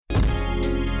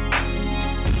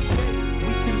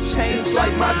It's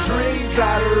like my dreams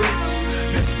out of reach.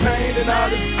 This pain and all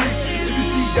this grief. If you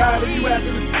see God and you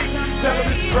happen to speak, tell him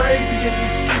it's crazy in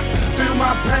these streets. Feel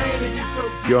my pain and get so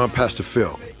deep. Yo, I'm Pastor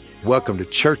Phil. Welcome to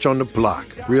Church on the Block.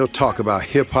 Real talk about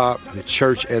hip-hop, the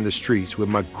church, and the streets with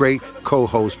my great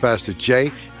co-host, Pastor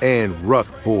Jay and Ruck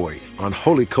Boy on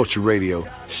Holy Culture Radio,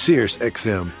 Sirius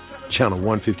XM, Channel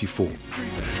 154.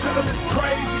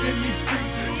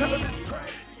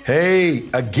 Hey,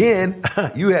 again,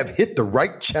 you have hit the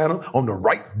right channel on the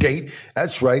right date.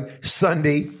 That's right,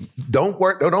 Sunday. Don't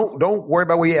worry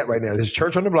about where you're at right now. This is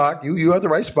Church on the Block. You at the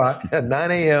right spot at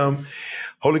 9 a.m.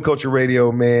 Holy Culture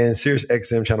Radio, man, Sirius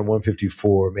XM Channel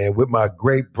 154, man, with my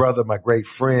great brother, my great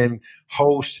friend,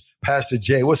 host, Pastor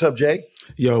Jay. What's up, Jay?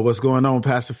 Yo, what's going on,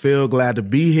 Pastor Phil? Glad to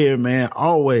be here, man.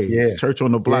 Always. Yeah. Church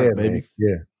on the Block, baby.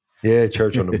 Man. Yeah,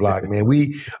 Church on the Block, man.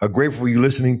 We are grateful for you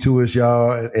listening to us,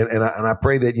 y'all. And I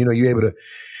pray that, you're able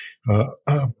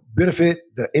to benefit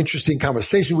the interesting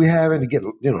conversation we have and to get,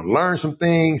 learn some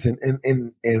things.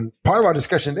 And part of our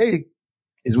discussion today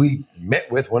is we met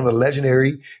with one of the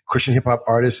legendary Christian hip hop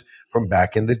artists from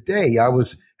back in the day. I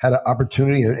had an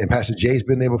opportunity, and Pastor Jay's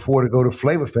been there before, to go to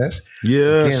Flavor Fest.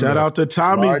 Yeah, again, shout out to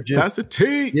Tommy, Pastor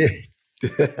T. Yeah,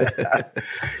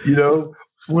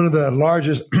 one of the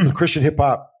largest Christian hip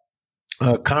hop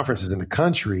conferences in the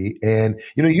country, and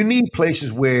you need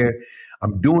places where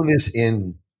I'm doing this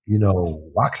in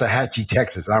Waxahachie,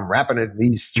 Texas. I'm rapping at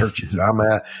these churches. I'm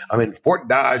in Fort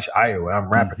Dodge, Iowa.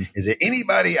 I'm rapping. Is there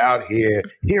anybody out here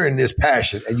hearing this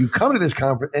passion? And you come to this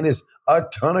conference, and it's a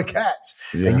ton of cats,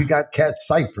 and you got cats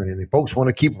ciphering, and folks want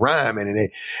to keep rhyming,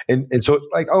 and so it's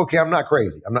like, okay, I'm not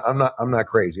crazy. I'm not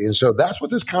crazy. And so that's what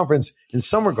this conference, in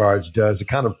some regards, does. It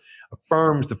kind of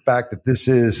affirms the fact that this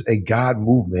is a God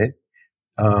movement.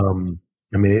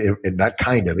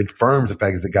 It firms the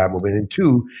fact it's a God movement. And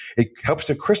two, it helps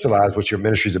to crystallize what your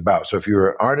ministry is about. So if you're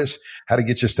an artist, how to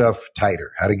get your stuff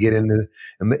tighter, how to get in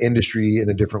the industry in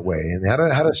a different way, and how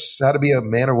to be a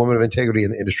man or woman of integrity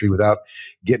in the industry without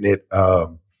getting it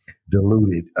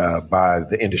diluted by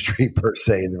the industry per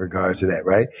se in regards to that,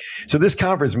 right? So this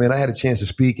conference, man, I had a chance to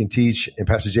speak and teach, and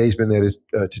Pastor Jay's been there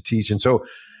to teach, and so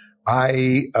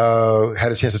I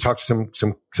had a chance to talk to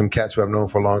some cats who I've known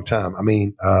for a long time.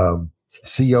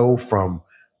 CO from,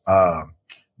 oh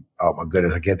my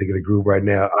goodness, I can't think of the group right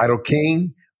now. Idol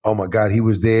King. Oh my God, he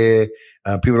was there.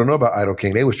 People don't know about Idol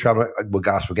King. They was traveling with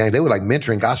gospel gangs. They were like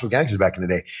mentoring gospel gangsters back in the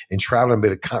day and traveling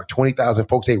with 20,000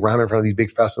 folks. They rhyming in front of these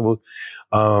big festivals.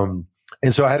 And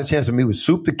so I had a chance to meet with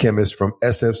Soup the Chemist from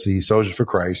SFC, Soldiers for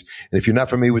Christ. And if you're not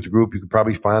familiar with the group, you can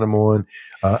probably find them on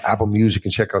Apple Music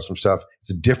and check out some stuff.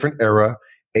 It's a different era.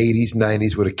 80s,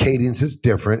 90s, where the cadence is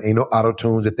different. Ain't no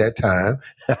auto-tunes at that time.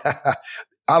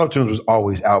 Auto-tunes was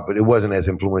always out, but it wasn't as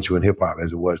influential in hip-hop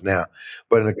as it was now.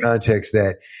 But in the context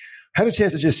that I had a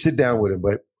chance to just sit down with him.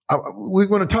 But we're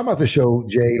going to talk about the show,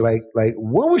 Jay. Like,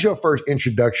 what was your first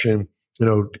introduction,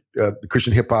 to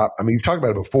Christian hip-hop? I mean, you've talked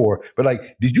about it before, but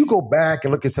did you go back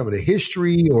and look at some of the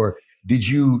history, or did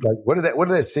you, what did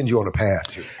that send you on a path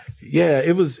to? Yeah,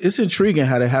 it's intriguing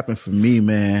how that happened for me,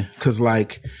 man. Cause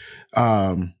like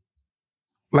I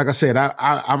said,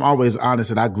 I'm always honest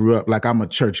that I grew up, I'm a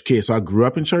church kid. So I grew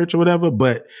up in church or whatever,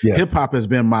 but hip hop has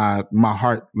been my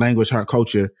heart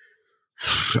culture.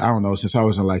 I don't know, since I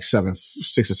was in 6th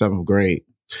or 7th grade.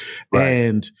 Right.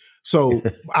 And so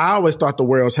I always thought the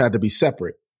worlds had to be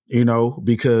separate,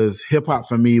 because hip hop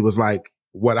for me was like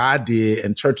what I did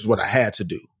and church is what I had to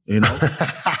do.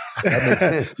 That makes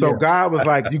sense. So God was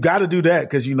like, you got to do that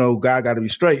because, God got to be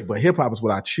straight. But hip hop is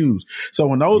what I choose. So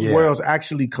when those worlds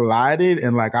actually collided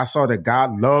and I saw that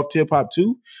God loved hip hop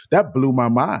too, that blew my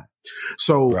mind.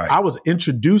 So I was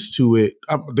introduced to it.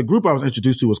 The group I was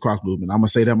introduced to was Cross Movement. I'm going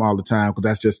to say them all the time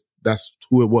because that's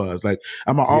who it was. I'm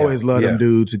going to always love them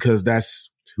dudes because that's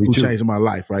who changed my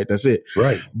life, right? That's it.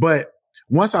 Right. But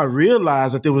once I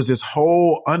realized that there was this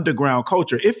whole underground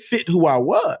culture, it fit who I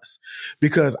was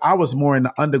because I was more in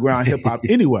the underground hip hop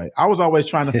anyway. I was always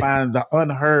trying to find the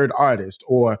unheard artist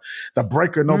or the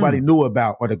breaker nobody knew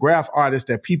about or the graph artist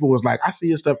that people was like, I see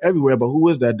his stuff everywhere, but who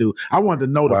is that dude? I wanted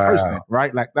to know the person,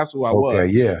 right? That's who I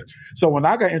was. Yeah. So when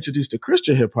I got introduced to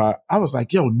Christian hip hop, I was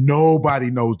like, yo,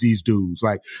 nobody knows these dudes.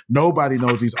 Nobody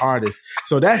knows these artists.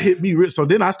 So that hit me. So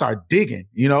then I started digging,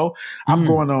 I'm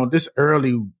going on this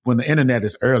early when the internet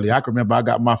is early. I can remember I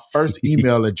got my first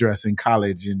email address in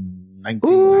college in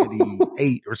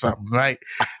 1998 or something, right?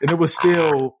 And it was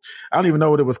still, I don't even know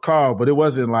what it was called, but it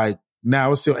wasn't now it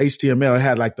was still HTML. It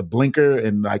had the blinker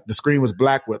and the screen was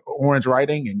black with orange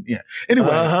writing. And anyway,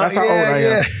 that's how old I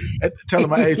am. Telling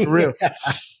my age for real.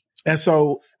 And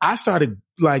so I started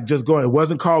like just going, it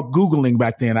wasn't called Googling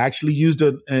back then. I actually used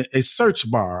a search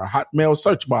bar, a Hotmail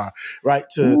search bar, right?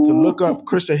 To look up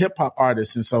Christian hip hop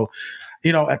artists. And so,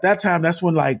 at that time, that's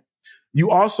when like, you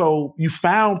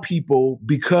found people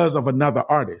because of another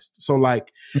artist. So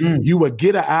like you would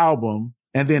get an album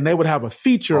and then they would have a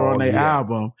feature on their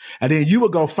album. And then you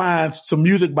would go find some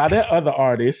music by that other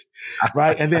artist,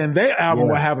 right? And then their album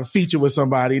would have a feature with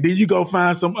somebody. Then you go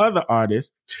find some other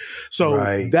artist. So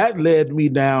that led me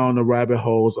down the rabbit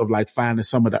holes of like finding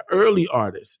some of the early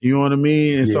artists. You know what I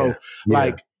mean? And so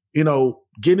like,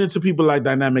 getting into people like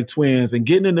Dynamic Twins and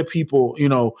getting into people,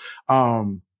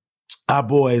 our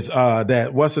boys,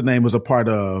 that what's the name was a part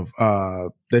of,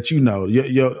 that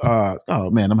oh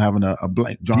man, I'm having a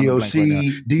blank. DOC,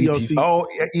 DOC,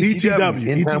 ETW,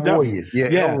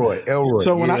 Elroy.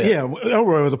 So when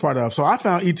Elroy was a part of. So I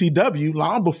found ETW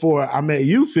long before I met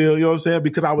you, Phil. You know what I'm saying?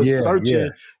 Because I was searching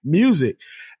music,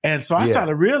 and so I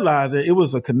started realizing it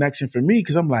was a connection for me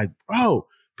because I'm like, bro.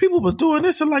 People was doing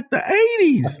this in like the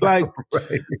 80s. Like,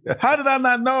 how did I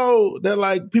not know that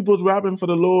like people was rapping for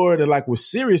the Lord and like was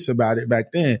serious about it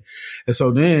back then? And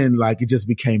so then like it just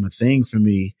became a thing for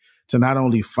me to not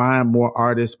only find more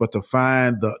artists, but to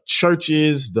find the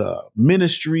churches, the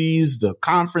ministries, the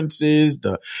conferences,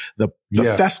 the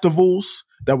festivals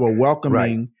that were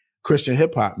welcoming Christian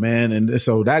hip hop, man. And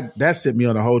so that set me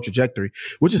on a whole trajectory,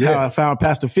 which is how I found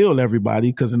Pastor Phil,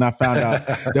 everybody. Cause then I found out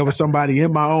there was somebody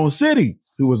in my own city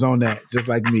who was on that, just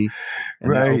like me.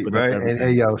 And right. And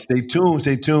hey, yo, stay tuned.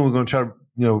 We're going to try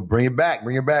to, bring it back.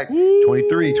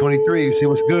 23, see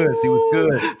what's good.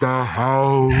 The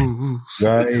house.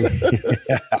 Right.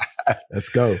 Let's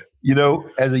go.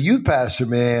 As a youth pastor,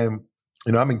 man,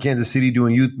 I'm in Kansas City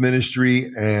doing youth ministry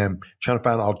and trying to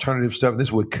find alternative stuff.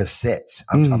 This was cassettes.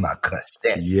 I'm talking about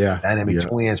cassettes. Yeah. Dynamic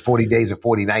Twins, 40 Days or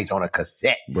 40 Nights on a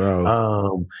cassette.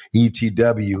 Bro.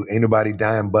 ETW, Ain't Nobody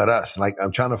Dying But Us. Like,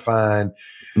 I'm trying to find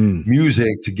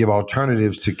music to give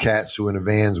alternatives to cats who are in the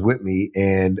vans with me.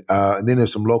 And then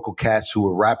there's some local cats who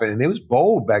were rapping. And it was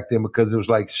bold back then because it was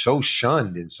like so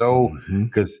shunned and so,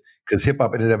 because hip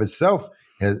hop in and of itself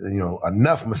has,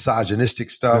 enough misogynistic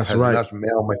stuff, enough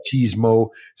male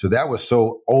machismo. So that was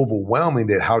so overwhelming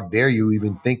that how dare you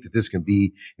even think that this can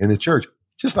be in the church?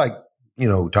 Just like,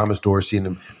 Thomas Dorsey and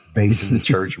the bass in the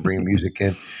church and bringing music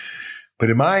in. But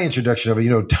in my introduction of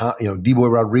it, D-Boy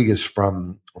Rodriguez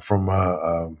from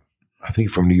I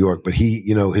think from New York, but he,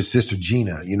 his sister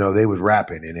Gina, they was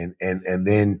rapping and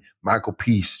then Michael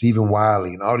Peace, Stephen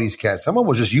Wiley and all these cats. Some of them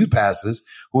was just youth pastors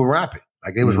who were rapping.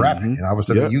 Like they was rapping, and all of a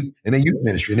sudden youth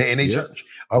ministry in their church.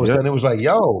 All of a sudden it was like,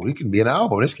 yo, it can be an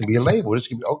album, this can be a label, this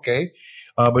can be okay.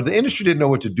 But the industry didn't know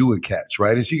what to do with cats,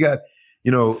 right? And so you got,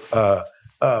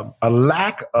 a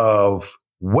lack of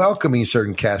welcoming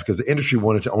certain cats because the industry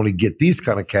wanted to only get these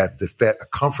kind of cats that fit a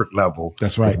comfort level.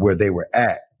 That's right. Where they were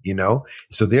at,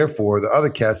 So therefore the other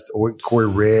cats, or Corey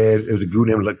Red, there was a group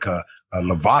named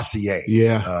Lavoisier.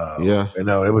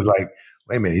 It was like,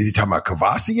 wait a minute, is he talking about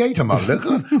Cavassier? Talking about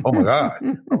liquor? Oh my God.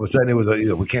 All of a sudden it was,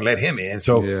 we can't let him in.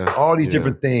 So all these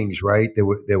different things, right? They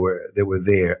were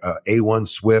there. A1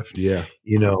 Swift,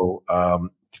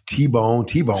 T-Bone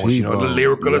was, the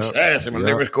lyrical assassin, the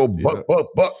lyrical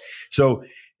buck. So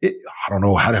I don't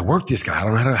know how to work this guy. I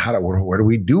don't know how to what do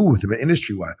we do with him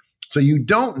industry wise? So you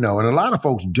don't know. And a lot of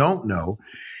folks don't know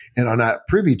and are not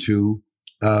privy to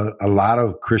a lot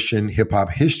of Christian hip hop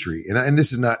history. And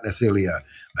this is not necessarily a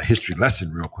history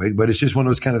lesson real quick, but it's just one of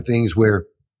those kind of things where,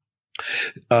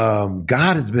 God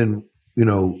has been,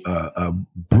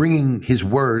 bringing his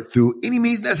word through any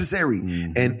means necessary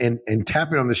and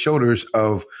tapping on the shoulders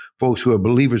of folks who are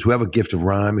believers who have a gift of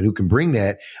rhyme and who can bring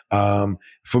that,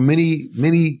 for many,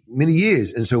 many, many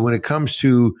years. And so when it comes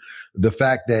to the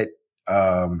fact that,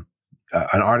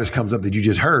 an artist comes up that you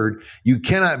just heard, you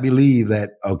cannot believe that,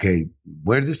 okay,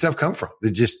 where did this stuff come from?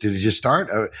 Did it just start?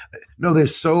 No,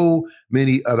 there's so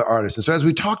many other artists. And so as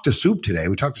we talked to Soup today,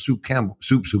 we talked to Soup Campbell.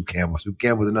 Soup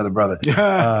Campbell's another brother.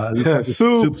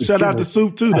 Soup. Shout out to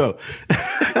Soup too, though.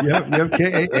 Yep.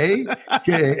 K-A-A.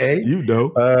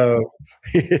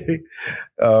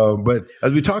 But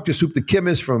as we talked to Soup the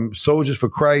Chemist from Soldiers for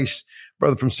Christ,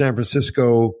 brother from San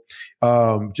Francisco,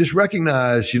 just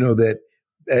recognize, that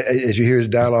as you hear his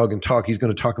dialogue and talk, he's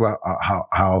going to talk about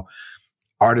how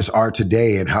artists are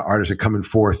today and how artists are coming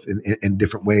forth in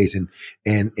different ways and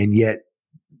yet,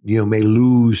 may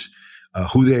lose,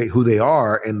 who they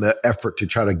are in the effort to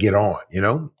try to get on,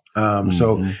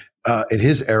 So, in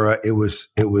his era, it was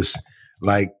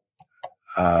like,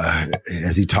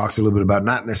 as he talks a little bit about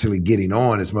not necessarily getting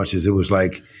on as much as it was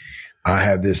like, I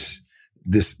have this,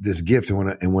 this gift and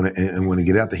want to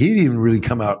get out there. He didn't even really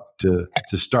come out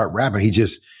to start rapping.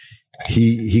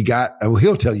 He got,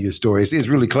 he'll tell you a story. It's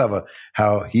really clever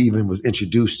how he even was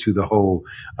introduced to the whole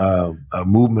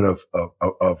movement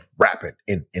of rapping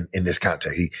in this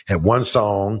context. He had one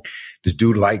song, this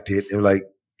dude liked it, and like,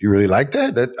 you really like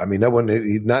that? That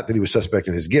wasn't, not that he was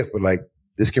suspecting his gift, but like,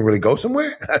 this can really go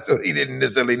somewhere. So he didn't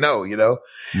necessarily know, you know?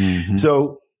 Mm-hmm.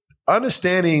 So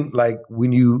understanding, like,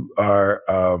 when you are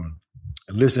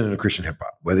listening to Christian hip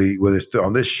hop, whether it's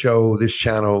on this show, this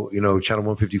channel, you know, channel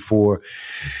 154,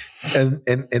 and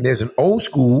there's an old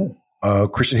school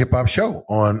Christian hip hop show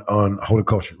on Holy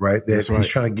Culture, right? That he's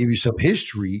trying to give you some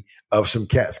history of some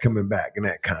cats coming back in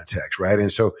that context, right?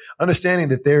 And so understanding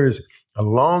that there is a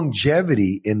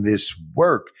longevity in this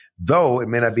work, though it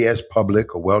may not be as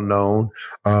public or well known.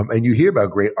 And you hear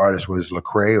about great artists, whether it's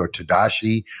Lecrae or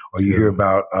Tadashi, or you hear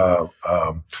about,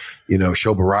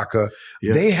 Sho Baraka.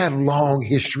 Yeah. They have long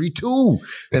history too.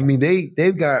 I mean,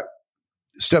 they've got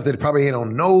stuff that probably ain't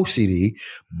on no CD,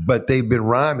 but they've been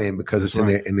rhyming because it's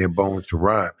in their bones to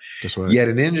rhyme. That's right. Yet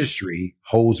an industry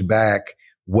holds back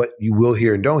what you will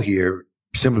hear and don't hear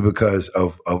simply because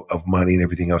of money and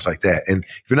everything else like that. And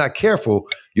if you're not careful,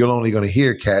 you're only going to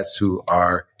hear cats who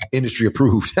are industry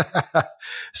approved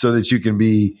so that you can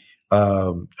be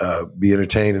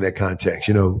entertained in that context,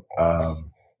 you know.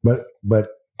 But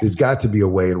there's got to be a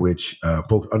way in which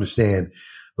folks understand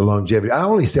the longevity. I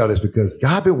only say all this because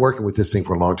I've been working with this thing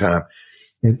for a long time.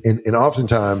 And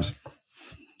oftentimes,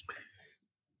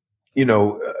 you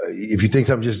know, if you think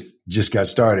something just got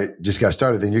started,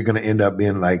 then you're going to end up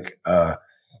being like,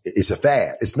 it's a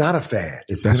fad. It's not a fad.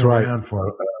 It's been around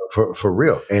for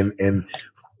real. And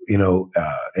you know,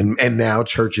 and now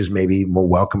churches may be more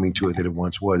welcoming to it than it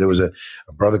once was. There was a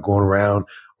brother going around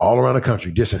all around the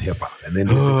country dissing hip hop and then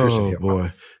dissing Christian hip hop.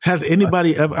 Boy. Has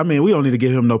anybody ever, I mean, we don't need to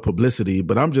give him no publicity,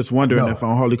 but I'm just wondering if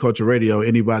on Holy Culture Radio,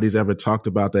 anybody's ever talked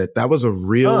about that. That was a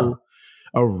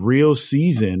real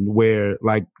season where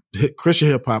like Christian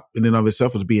hip hop in and of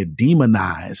itself was being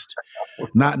demonized.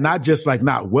 Not just like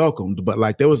not welcomed, but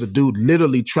like there was a dude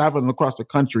literally traveling across the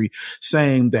country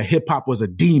saying that hip hop was a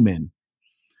demon.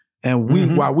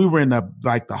 And while we were in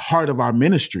the heart of our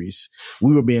ministries,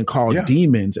 we were being called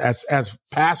demons as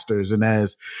pastors and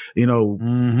as, you know,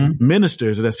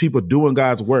 ministers and as people doing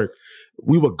God's work.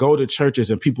 We would go to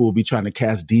churches and people would be trying to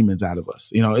cast demons out of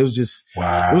us. You know, it was just,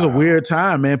 It was a weird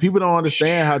time, man. People don't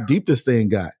understand how deep this thing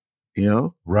got, you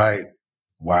know? Right.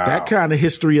 Wow. That kind of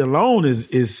history alone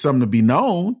is something to be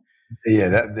known.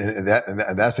 Yeah.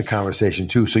 That's a conversation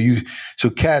too. So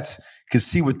cats could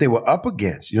see what they were up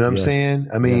against. You know what I'm saying?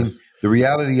 I mean, the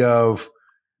reality of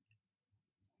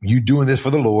you doing this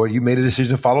for the Lord, you made a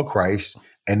decision to follow Christ,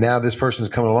 and now this person is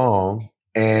coming along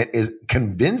and is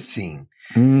convincing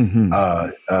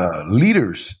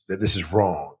leaders that this is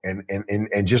wrong.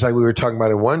 And just like we were talking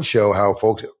about in one show, how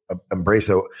folks embrace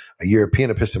a European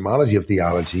epistemology of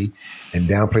theology and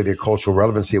downplay their cultural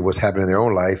relevancy of what's happening in their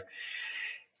own life.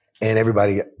 And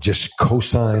everybody just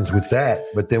co-signs with that.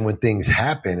 But then when things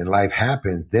happen and life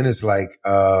happens, then it's like,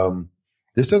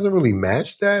 this doesn't really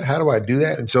match that. How do I do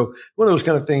that? And so one of those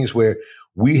kind of things where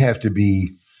we have to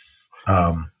be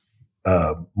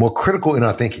more critical in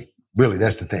our thinking. Really,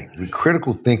 that's the thing. We're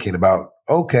critical thinking about,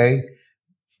 okay,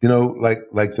 you know,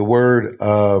 like the word,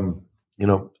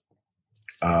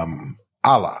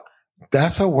 Allah.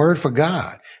 That's a word for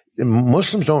God.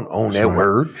 Muslims don't own that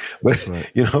word, but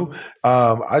you know,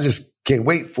 I just can't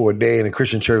wait for a day in a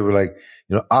Christian church where like,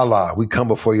 you know, Allah, we come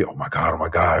before you. Oh my God.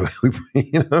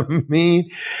 You know what I mean?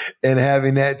 And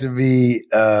having that to be,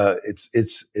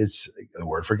 it's a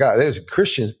word for God. There's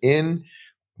Christians in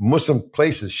Muslim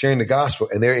places sharing the gospel,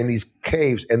 and they're in these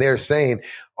caves and they're saying,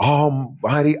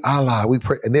 Almighty Allah, we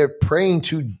pray. And they're praying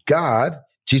to God,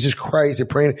 Jesus Christ. They're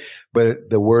praying, but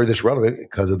the word that's relevant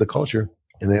because of the culture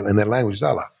and that language is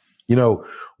Allah. You know,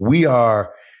 we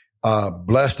are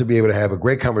blessed to be able to have a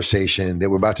great conversation that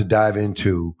we're about to dive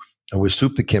into with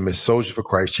Soup the Chemist, Soldier for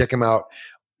Christ. Check him out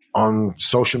on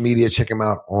social media. Check him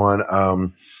out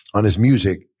on his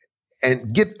music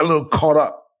and get a little caught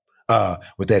up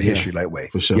with that history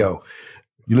lightweight. For sure. Yo,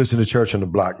 you listen to Church on the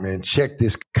Block, man. Check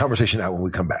this conversation out when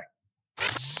we come back.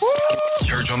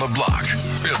 Church on the Block.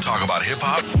 We'll talk about hip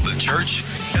hop, the church,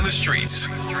 and the streets.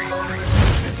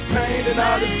 This pain and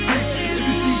all this grief. If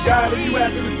you see God and you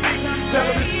have to speak, tell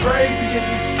him it's crazy in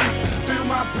these streets. Feel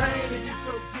my pain, it gets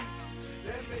so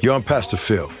deep. Yo, I'm Pastor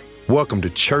Phil. Welcome to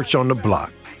Church on the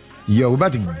Block. Yo, we're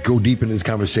about to go deep into this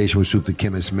conversation with Soup the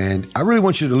Chemist, man. I really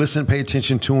want you to listen, pay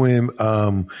attention to him.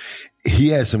 He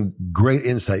has some great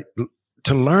insight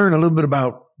to learn a little bit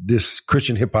about this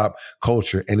Christian hip hop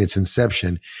culture and its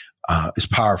inception. is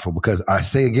powerful because I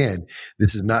say again,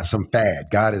 this is not some fad.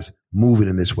 God is moving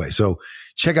in this way. So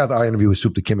check out our interview with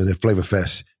Soup the Chemist at Flavor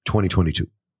Fest 2022.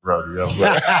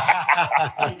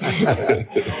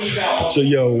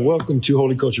 So, welcome to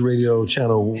Holy Culture Radio,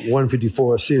 channel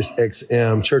 154, Sirius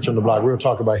XM, Church on the Block. We're going to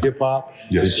talk about hip hop,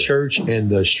 the church,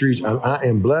 and the streets. I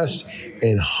am blessed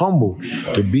and humbled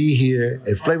to be here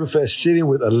at Flavor Fest, sitting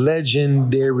with a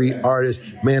legendary artist,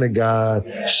 man of God,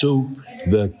 Soup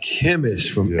the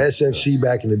Chemist from SFC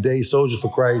back in the day, Soldiers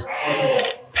for Christ.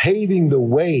 Paving the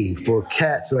way for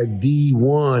cats like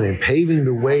D1 and paving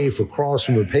the way for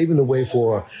Crossroom, paving the way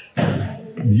for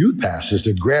youth pastors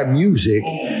to grab music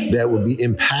that would be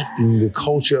impacting the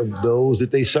culture of those that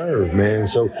they serve, man.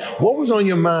 So what was on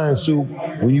your mind, Soup,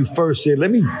 when you first said, let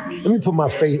me put my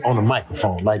faith on a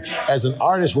microphone? Like, as an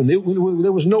artist, when there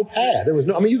was no path,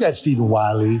 you got Stephen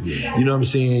Wiley, you know what I'm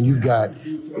saying? You've got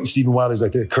Stephen Wiley's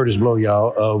like the Curtis Blow,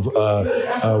 y'all,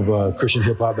 of Christian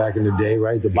hip hop back in the day,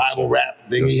 right? The Bible rap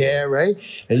thing he had, right?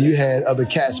 And you had other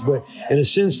cats, but in a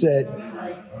sense that,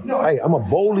 hey, I'm gonna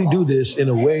boldly do this in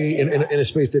a way, in a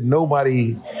space that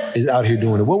nobody is out here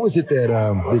doing it. What was it that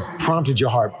prompted your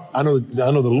heart? I know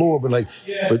the Lord, but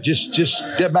just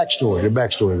that backstory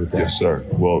with that. Yes, sir.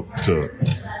 Well, to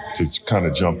kind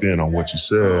of jump in on what you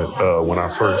said, when I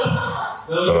first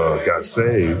got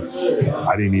saved,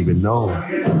 I didn't even know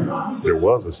there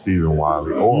was a Stephen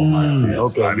Wiley or Mike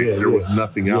Kids. There was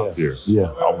nothing out there.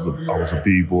 Yeah, I was a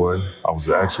b-boy. I was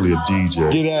actually a DJ.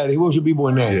 Get out of here. What was your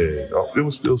b-boy name? Yeah, it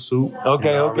was still Soup.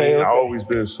 Okay. I always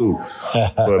been Soup,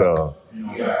 but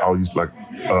I used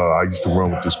to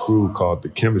run with this crew called the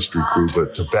Chemistry Crew.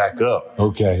 But to back up,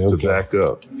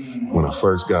 when I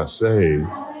first got saved,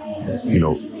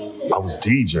 I was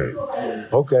DJing.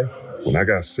 Okay. When I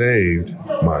got saved,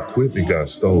 my equipment got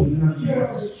stolen.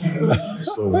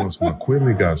 So once my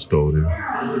equipment got stolen,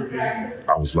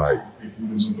 I was like,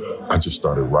 I just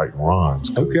started writing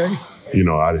rhymes. Okay. I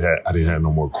didn't have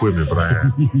no more equipment, but I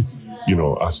had,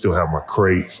 I still have my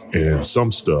crates and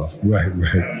some stuff.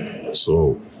 Right.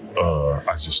 So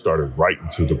I just started writing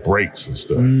to the breaks and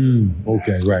stuff.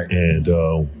 Okay, right. And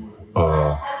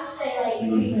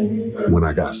when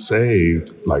I got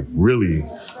saved,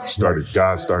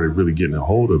 God started really getting a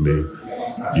hold of me.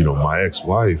 My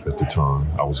ex-wife at the time,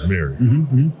 I was married.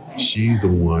 Mm-hmm. She's the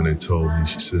one that told me,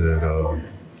 she said,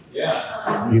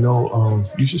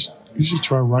 you should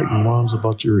try writing rhymes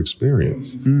about your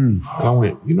experience. And I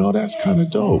went, that's kind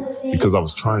of dope. Because I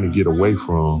was trying to get away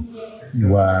from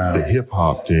the hip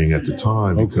hop thing at the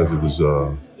time because it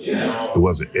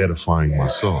wasn't edifying my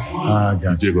soul.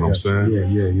 You dig what I'm saying?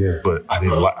 Yeah. But I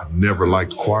never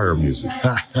liked choir music,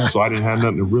 so I didn't have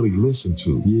nothing to really listen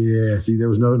to. Yeah, see, there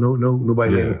was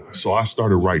nobody there. So I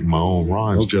started writing my own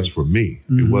rhymes just for me.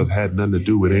 Mm-hmm. It had nothing to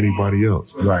do with anybody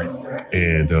else. Right.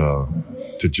 And to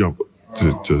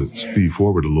speed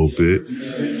forward a little bit,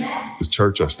 the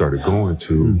church I started going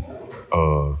to,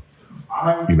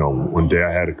 one day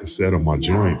I had a cassette of my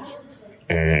joints.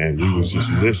 And we was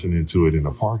just listening to it in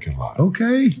the parking lot.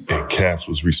 Okay. And Cass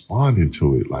was responding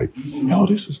to it like, yo,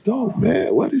 this is dope,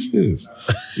 man. What is this?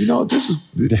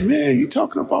 Man, you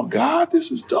talking about God?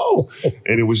 This is dope.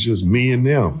 And it was just me and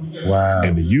them. Wow.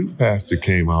 And the youth pastor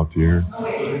came out there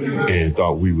and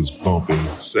thought we was bumping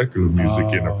secular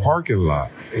music in the parking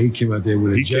lot. He came out there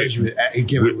with a judgment. He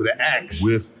came out with an axe.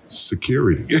 With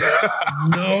security.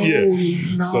 No.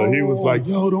 So he was like,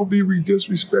 yo, don't be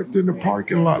disrespecting the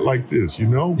parking lot like this,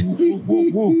 Woo,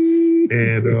 woo, woo.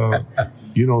 And,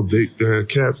 the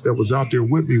cats that was out there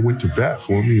with me went to bat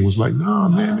for me and was like, nah,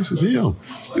 man, this is him.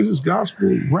 This is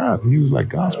gospel rap. And he was like,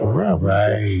 gospel rap.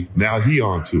 Right. Now he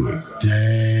onto it.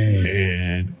 Dang.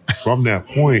 And from that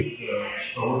point,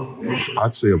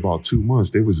 I'd say about 2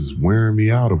 months, they was just wearing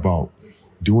me out about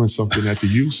doing something at the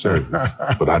youth service,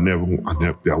 but that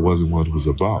wasn't what it was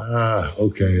about.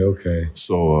 Okay.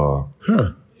 So,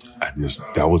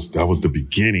 that was the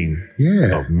beginning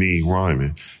of me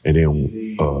rhyming. And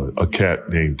then, a cat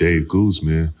named Dave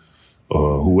Guzman,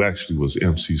 who actually was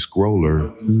MC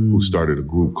Scroller, who started a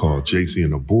group called JC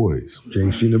and the Boys.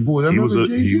 JC and the Boys.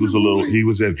 He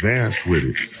was advanced with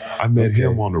it. I met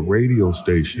him on the radio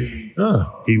station.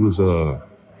 He was,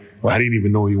 I didn't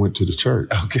even know he went to the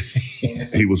church. Okay.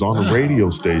 He was on the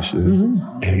radio station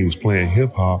and he was playing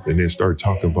hip hop and then started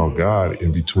talking about God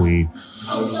in between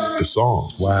the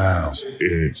songs. Wow.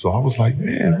 And so I was like,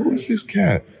 man, who is this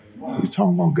cat? He's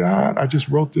talking about God. I just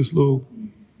wrote this little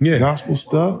gospel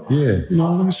stuff. Yeah.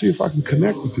 Let me see if I can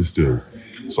connect with this dude.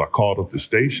 So I called up the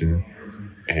station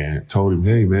and told him,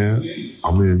 hey man,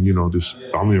 I'm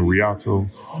in Rialto,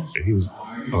 and he was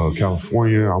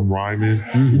California, I'm rhyming,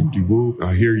 whoop-de-whoop.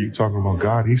 I hear you talking about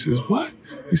God. He says, what?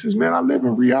 He says, man, I live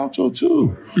in Rialto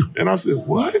too. And I said,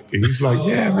 what? And he's like,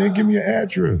 yeah, man, give me your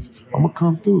address. I'm gonna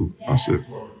come through. I said,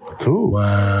 cool.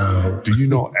 Wow. Do you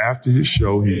know after his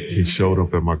show, he showed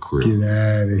up at my crib. Get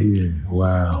out of here.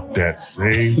 Wow. That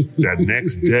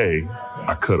next day,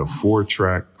 I cut a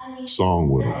 4-track song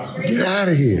with him. Get out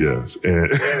of here. Yes.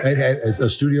 And a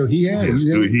studio he had? Yes,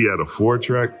 he had a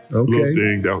 4-track little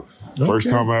thing. First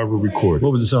time I ever recorded.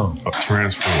 What was the song?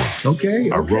 Transform. Okay.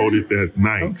 I wrote it that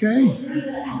night. Okay.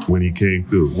 When he came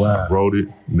through. Wow. I wrote it.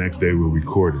 Next day we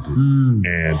recorded it.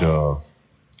 And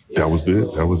that was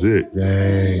it.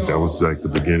 Dang. That was like the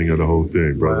beginning of the whole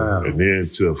thing, brother. Wow. And then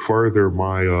to further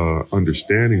my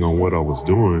understanding on what I was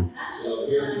doing,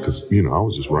 because, I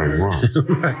was just writing wrong.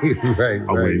 Right.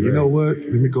 I went, you know what?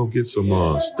 Let me go get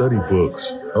some study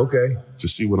books. Okay. To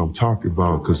see what I'm talking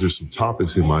about, because there's some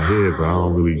topics in my head, but I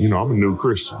don't really, I'm a new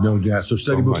Christian. No doubt. So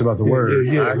study books about the word.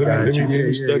 Yeah. Let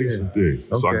me study some things.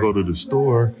 Okay. So I go to the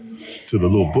store, to the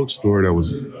little bookstore that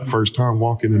was first time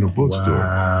walking in a bookstore.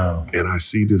 Wow. And I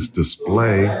see this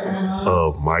display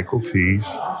of Michael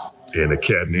Peace and a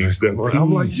cat named Stephen.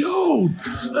 I'm like, yo,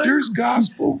 there's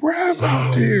gospel rap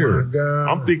out there.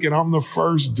 I'm thinking I'm the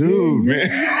first dude, man.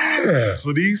 Yeah.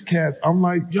 So these cats, I'm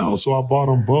like, yo, so I bought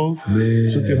them both,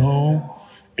 took it home,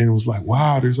 and it was like,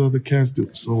 wow, there's other cats.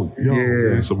 So,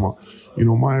 man, so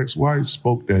my ex-wife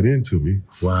spoke that into me.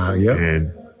 Wow, yeah.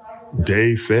 And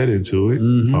Dave fed into it,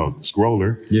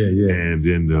 Scroller. Yeah. And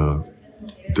then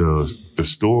the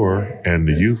store and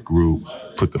the youth group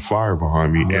put the fire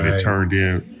behind me, and it turned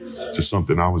into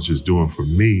something I was just doing for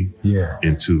me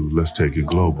into let's take it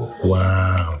global.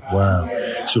 Wow.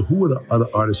 So who were the other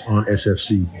artists on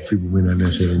SFC? People may not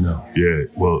necessarily know. Yeah,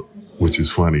 well, which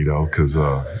is funny though, because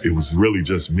it was really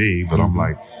just me, but I'm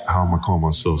like, how am I calling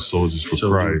myself Soldiers for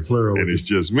Christ? Plural. And it's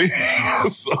just me.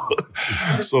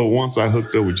 so once I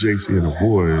hooked up with JC and the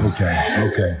boys,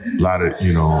 okay. A lot of,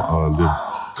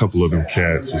 a couple of them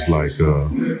cats was like,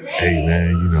 hey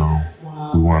man,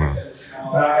 we want to,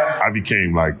 I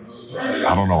became like,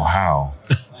 I don't know how,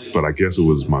 but I guess it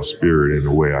was my spirit in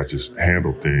the way I just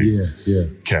handled things. Yeah.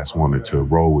 Cats wanted to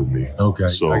roll with me. Okay,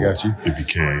 so I got you. It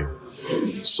became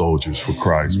Soldiers for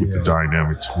Christ with the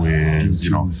Dynamic Twins,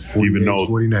 even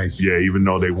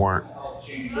though they weren't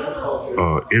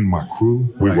in my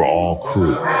crew, we were all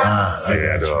crew.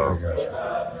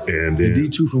 And then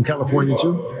D2 from California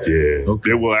too? Yeah. Okay.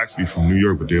 They were actually from New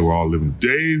York, but they were all living.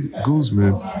 Dave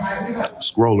Guzman,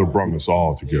 Scroller brought us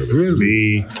all together. Really?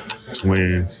 Me,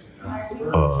 Twins,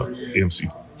 MC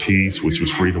Peace, which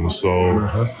was Freedom of Soul.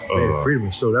 Man, Freedom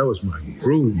of Soul, that was my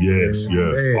groove. Yes.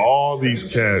 Man. All these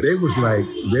cats. They was like...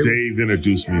 Dave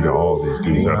introduced me to all these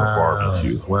dudes at a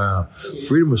barbecue. Wow.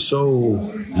 Freedom of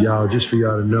Soul, y'all, just for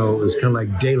y'all to know, is kind of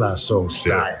like De La Soul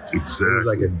style. Yeah, exactly. It was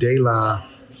like a De La...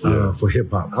 for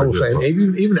hip-hop. I was saying,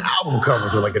 even the album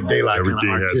covers were like a daylight kind of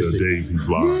artistic. Everything had the Daisy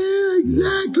vibe. Yeah,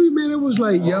 exactly, man. It was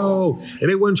like, yo. And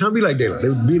they wasn't trying to be like Daylight. They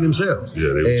would be themselves. Yeah,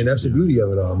 and that's the beauty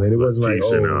of it all, man. It wasn't like,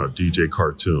 and DJ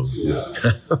Cartoon. Yeah.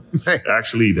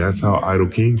 Actually, that's how Idol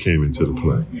King came into the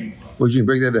play. What you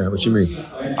break that down? What you mean?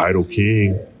 Idol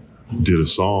King did a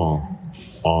song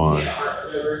on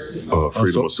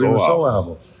Freedom of Soul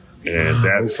album. And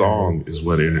that song is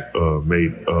what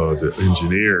made the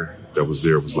engineer that was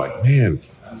there was like, man,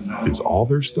 is all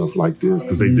their stuff like this?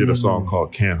 Because they did a song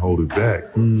called Can't Hold It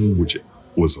Back, which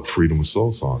was a Freedom of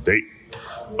Soul song.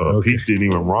 Peace didn't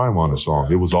even rhyme on the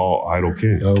song. It was all Idol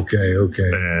King.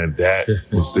 Okay. And that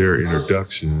was their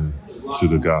introduction to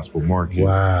the gospel market.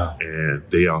 Wow. And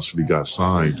they actually got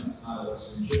signed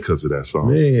because of that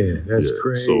song. Man, that's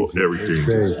crazy. So everything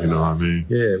just, you know what I mean?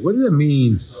 Yeah. What does that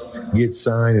mean, get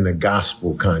signed in a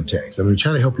gospel context? I mean,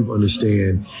 trying to help people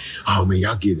understand, oh man,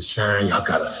 y'all getting signed, y'all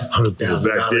got $100,000 check.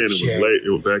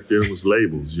 Back then it was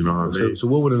labels, you know what I mean? So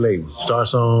what were the labels? Star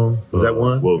Song? Was that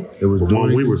one? Well, the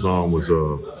one we was on was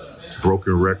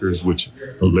Broken Records, which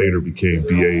later became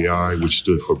BAI, which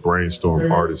stood for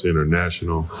Brainstorm Artists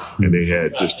International. And they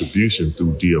had distribution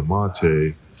through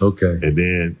Diamante. Okay. And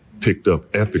then picked up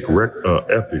Epic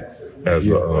as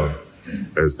for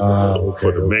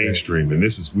the mainstream. And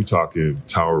we talking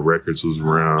Tower Records was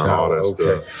around, all that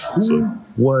stuff. Who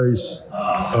was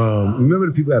Remember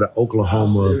the people out of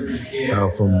Oklahoma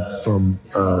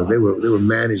they were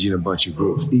managing a bunch of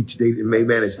groups. They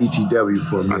managed ETW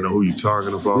for a minute. I know who you're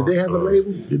talking about. Did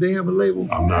they have a label?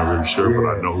 I'm not really sure, but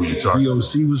I know who you're talking about.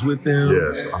 DOC was with them.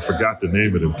 Yes, I forgot the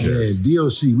name of them cats. Yeah,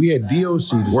 DOC. We had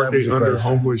DOC. Weren't they under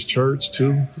Homeboy's Church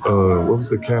too? What was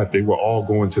the cat? They were all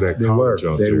going to that college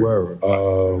out there. They were.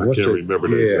 I can't remember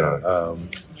that guy.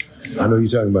 I know you're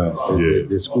talking about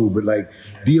the school, but like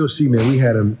DOC, man, we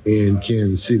had them in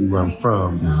Kansas City where I'm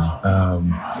from.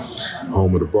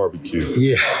 Home of the barbecue.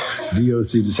 Yeah,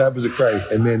 DOC, Disciples of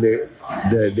Christ. And then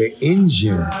the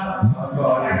engine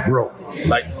broke.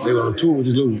 Like they were on tour with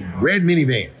this little red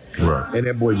minivan. Right. And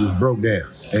that boy just broke down.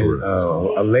 And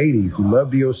a lady who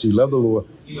loved DOC, loved the Lord,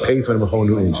 paid for them a whole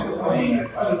new engine.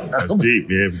 That's deep,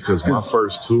 man, because my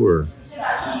first tour,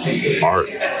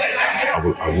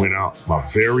 I went out, my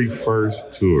very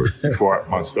first tour, before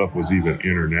my stuff was even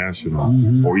international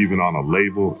or even on a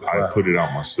label, I put it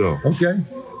out myself. Okay.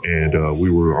 And we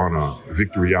were on a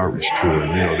Victory Outreach tour.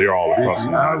 You know, they're all across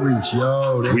the Outreach,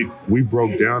 yo. We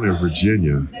broke down in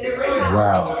Virginia.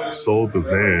 Wow. Sold the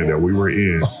van that we were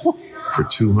in for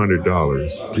 $200.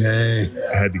 Dang.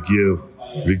 Had to give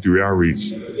Victory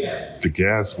Outreach the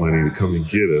gas money to come and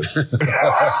get us.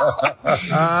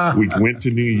 We went to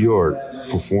New York,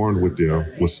 performed with them,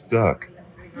 was stuck,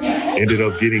 ended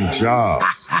up getting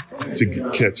jobs to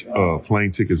catch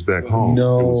plane tickets back home.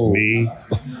 No. It was me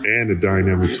and the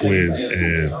Dynamic Twins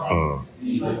and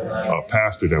a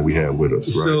pastor that we had with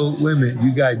us, right? So, wait a minute,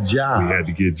 you got jobs. We had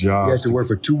to get jobs. You had to work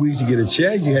for 2 weeks to get a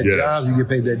check. You had jobs, you get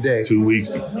paid that day. 2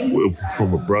 weeks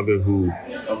from a brother who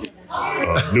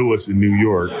knew us in New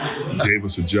York, gave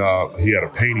us a job. He had a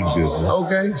painting business.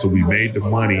 Okay. So we made the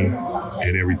money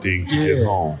and everything to get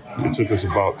home. It took us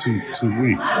about two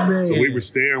weeks. Man. So we were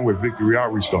staying with Victory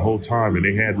Outreach the whole time, and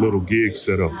they had little gigs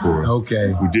set up for us.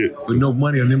 Okay. We did. But no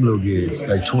money on them little gigs,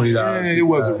 like $20. Yeah, it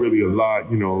wasn't really a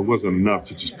lot. You know, it wasn't enough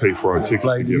to just pay for our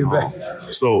tickets to get home.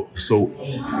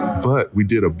 But we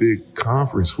did a big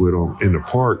conference with them in the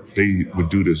park. They would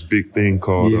do this big thing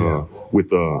called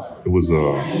it was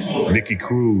a Nikki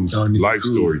Cruz life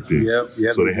story thing. Yep.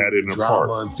 So they had it in the park.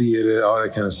 Drama and theater, all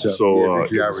that kind of stuff. So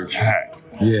it was packed.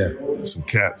 Yeah. Some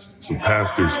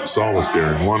pastors saw us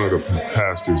there, and one of the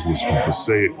pastors was from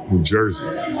Passaic, New Jersey.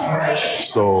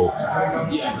 So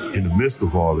in the midst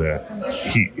of all that,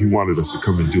 he wanted us to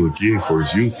come and do a gig for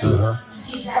his youth group.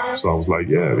 So I was like,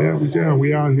 yeah, man, we down.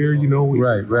 We out here, you know.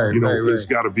 It's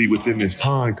got to be within this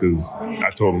time, because I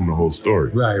told him the whole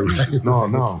story. Right. He says,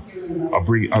 no. I'll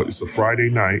bring you out. It's a Friday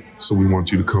night, so we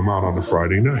want you to come out on the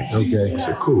Friday night. Okay. I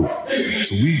said, cool.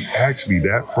 So we actually,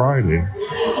 that Friday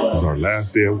was our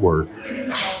last day at work.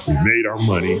 We made our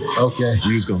money. Okay.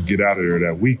 We was going to get out of there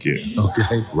that weekend.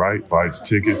 Okay. Right? Buy the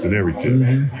tickets and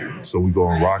everything. So we go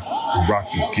and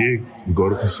rock this gig. We go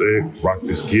to Passaic, rock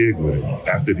this gig with him.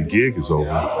 After the gig is over,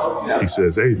 he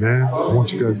says, hey, man, I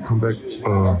want you guys to come back.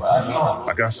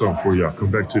 I got something for y'all.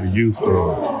 Come back to the youth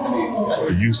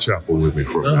chapel with me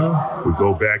for a minute. We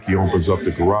go back. He opens up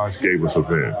the garage, gave us a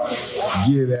van.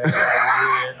 Get that.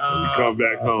 And we come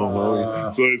back home,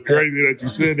 homie. So it's crazy that you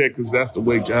said that, because that's the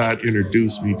way God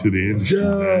introduced me to the industry,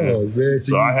 man.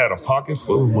 So I had a pocket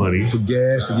full of money. For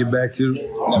gas to get back to?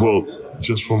 Well,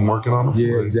 just from working on them.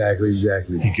 Yeah,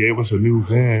 exactly. He gave us a new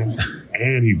van,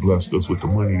 and he blessed us with the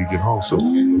money to get home. So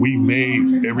we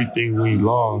made everything we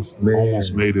lost,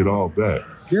 almost made it all back.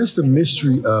 That's the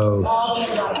mystery of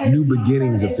new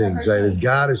beginnings of things, right? As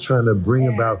God is trying to bring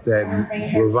about that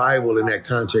revival in that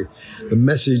context, the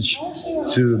message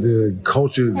to the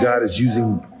culture God is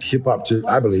using hip-hop to,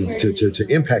 I believe, to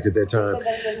impact at that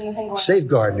time,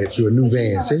 safeguarding it through a new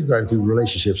van, safeguarding through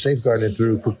relationships, safeguarding it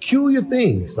through peculiar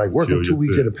things, like working 2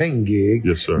 weeks at a painting gig.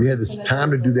 Yes, sir. We had this time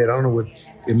to do that. I don't know what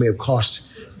it may have cost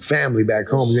family back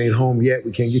home. You ain't home yet.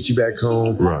 We can't get you back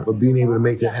home. Right. But being able to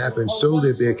make that happen so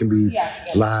that there can be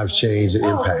lives change and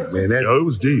impact, man. It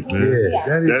was deep, man.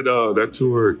 Yeah, that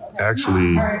tour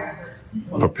actually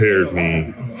prepared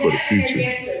me for the future.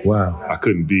 Wow. I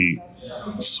couldn't be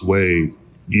swayed,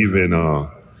 even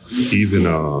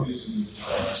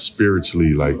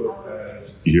spiritually. Like,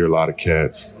 you hear a lot of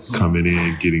cats coming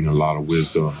in, getting a lot of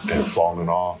wisdom and falling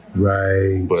off.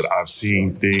 Right. But I've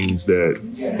seen things that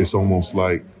it's almost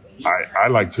like, I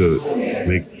like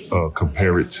to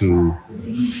compare it to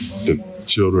the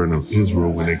children of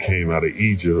Israel when they came out of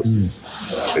Egypt.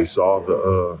 They saw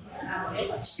the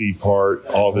sea part,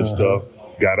 all this stuff.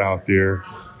 got out there,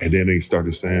 and then they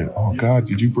started saying, "Oh God,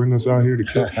 did you bring us out here to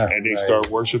kill?" And they start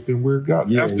worshiping weird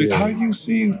God. How do you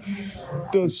see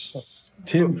the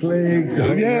 10 plagues?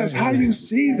 Yes, how do you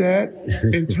see that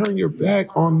and turn your back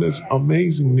on this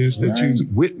amazingness that you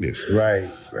witnessed? Right.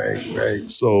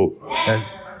 So,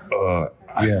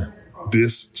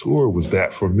 this tour was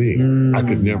that for me. I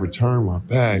could never turn my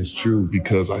back. It's true.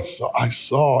 Because I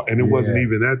saw, and it wasn't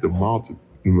even at the multitude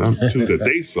that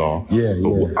they saw,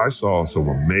 but I saw some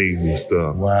amazing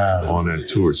stuff on that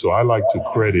tour. So I like to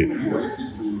credit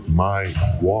my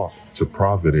walk to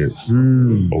Providence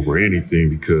over anything,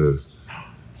 because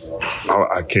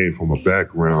I came from a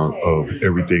background of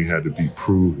everything had to be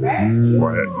proven.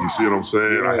 You see what I'm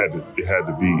saying? It had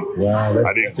to be. Wow,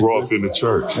 I didn't grow up in the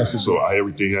church, so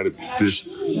everything had to be this.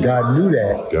 God knew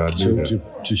that.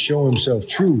 To show himself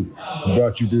true,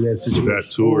 brought you through that situation. So that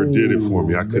tour did it for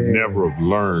me. I could never have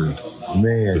learned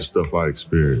the stuff I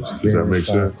experienced. Does that make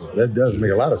sense? That does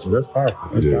make a lot of sense. That's powerful.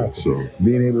 That's powerful. So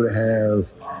being able to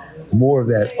have more of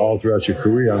that all throughout your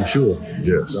career, I'm sure.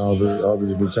 Yes. All the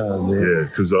different times, man. Yeah,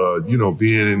 because,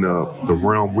 being in the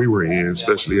realm we were in,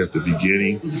 especially at the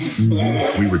beginning,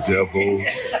 we were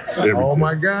devils. Everything. Oh,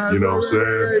 my God. You know what I'm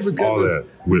saying? All that.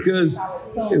 Because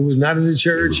it was not in the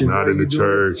church. It was not in the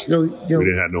church. We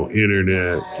didn't have no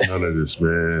internet, none of this,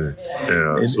 man.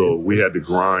 So we had to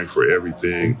grind for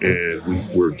everything, and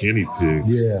we were guinea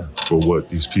pigs for what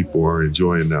these people are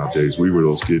enjoying nowadays. We were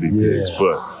those guinea pigs,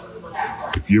 but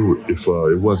if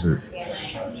it wasn't,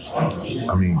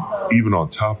 even on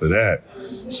top of that,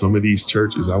 some of these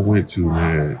churches I went to,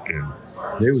 man,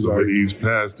 and some of these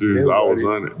pastors I was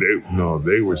under,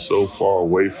 they were so far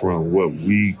away from what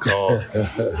we call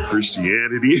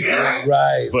Christianity.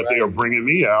 But they are bringing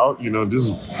me out,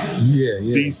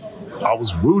 these. I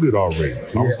was rooted already.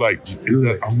 I was like,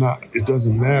 it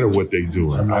doesn't matter what they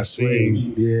doing. I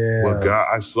seen what God,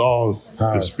 I saw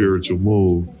the spiritual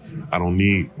move. I don't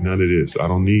need none of this. I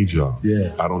don't need y'all.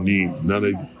 I don't need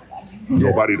nobody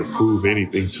to prove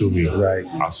anything to me.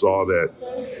 I saw that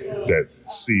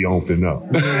sea open up.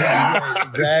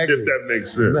 Exactly. If that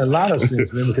makes sense. A lot of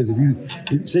sense, man, because if you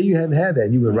say you hadn't had that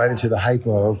and you went right into the hype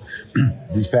of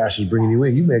these pastors bringing you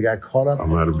in, you may have got caught up. I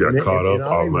might have got caught up.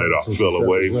 I might have fell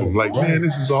away from man,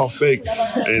 this is all fake.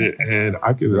 And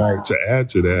I can, to add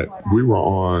to that, we were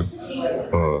on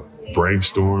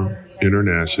Brainstorm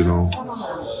International,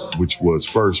 which was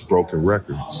first Broken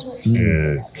Records.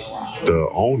 And the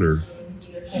owner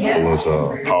was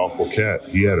a powerful cat.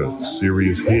 He had a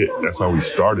serious hit. That's how he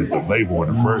started the label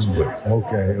in the first place.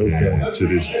 Okay. And to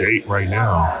this date right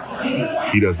now,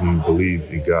 he doesn't even believe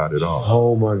in God at all.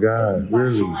 Oh my God,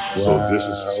 really? So this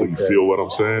is, so you feel what I'm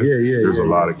saying? There's a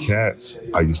lot of cats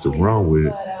I used to run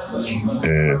with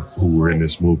and who were in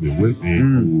this movement with me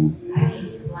who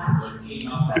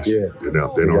they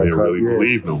don't even really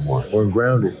believe no more. Weren't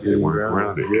grounded. They weren't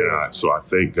grounded. So I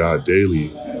thank God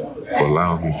daily for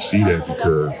allowing me to see that,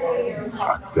 because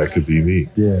that could be me.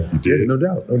 You did. No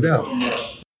doubt.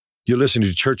 You're listening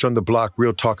to Church on the Block,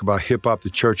 real talk about hip-hop, the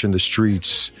church, and the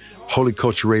streets. Holy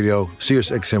Culture Radio,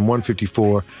 Sirius XM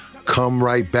 154. Come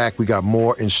right back. We got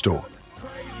more in store.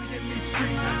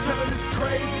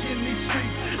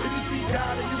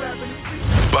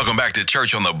 Welcome back to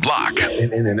Church on the Block.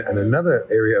 And another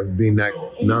area of being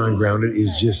non-grounded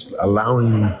is just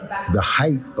allowing the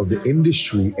height of the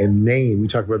industry and name. We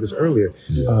talked about this earlier.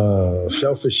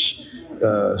 Selfish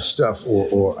stuff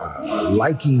or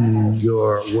liking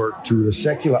your work to the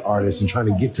secular artist and trying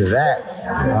to get to that,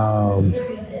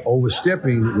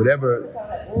 overstepping whatever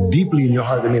deeply in your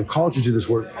heart that may have called you to this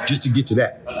work just to get to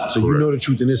that. So you know the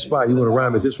truth in this spot. You want to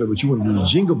rhyme it this way, but you want to do the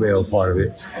jingle bell part of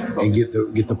it and get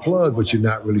the plug, but you're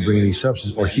not really bringing any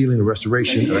substance or healing or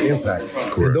restoration or impact.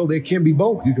 And though there can be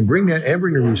both, you can bring that and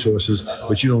bring the resources,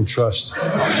 but you don't trust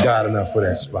God enough for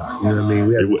that spot. You know what I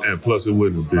mean? And plus, it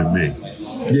wouldn't have been me.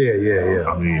 Yeah.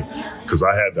 I mean, because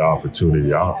I had the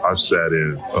opportunity. I've sat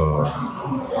in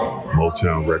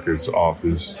Motown Records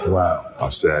office. Wow.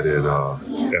 I've sat in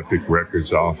Epic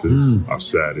Records office. I've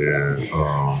sat in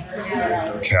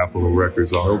Capitol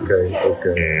Records office.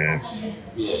 Okay. And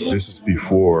this is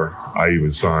before I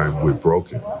even signed with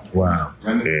Broken. Wow.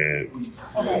 And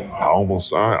I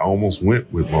almost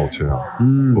went with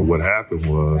Motown. But what happened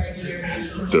was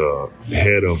the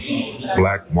head of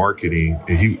black marketing,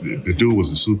 and the dude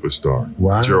was a superstar.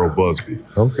 Wow. Gerald Busby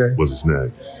was his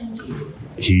name.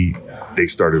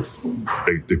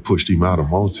 They pushed him out of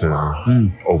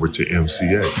Motown over to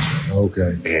MCA.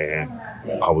 And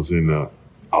I was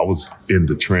in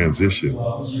the transition,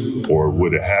 or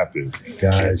would have happened.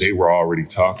 Gotcha. And they were already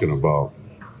talking about,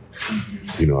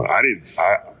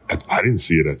 I didn't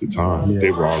see it at the time.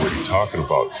 They were already talking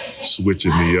about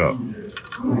switching me up.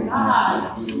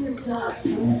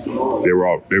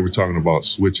 They were talking about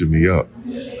switching me up.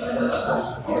 Really?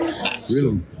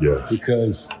 So, yes.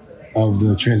 Because of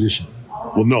the transition.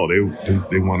 Well, no,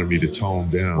 they wanted me to tone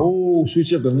down. Oh,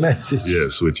 switch up the message. Yeah,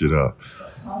 switch it up.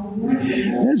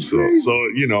 That's crazy. So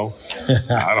you know,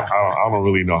 I don't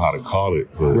really know how to call it,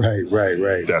 but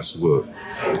right. That's what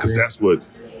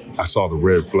I saw the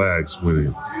red flags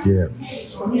when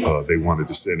they wanted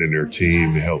to send in their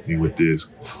team to help me with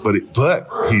this, but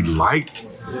he liked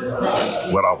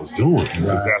what I was doing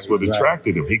because that's what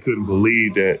attracted him. He couldn't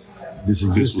believe that this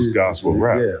was gospel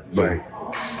rap, but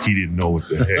he didn't know what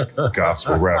the heck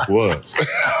gospel rap was.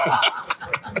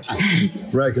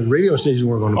 Right, because radio stations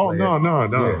weren't going to play no.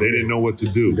 Yeah, they didn't know what to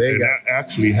do. That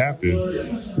actually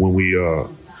happened when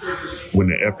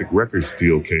the Epic Records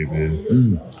deal came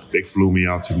in. They flew me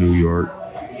out to New York,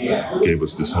 gave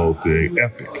us this whole thing.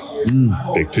 Epic.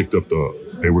 They picked up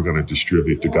they were going to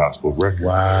distribute the gospel record.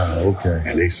 Wow, okay.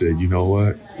 And they said, you know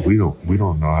what? We don't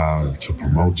know how to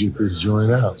promote you.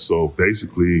 Join out. So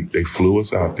basically, they flew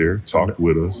us out there, talked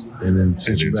with us, and then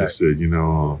just said,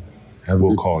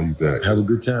 we'll call you back. Have a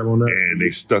good time on that. And they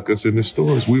stuck us in the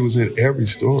stores. We was in every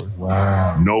store.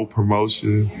 Wow. No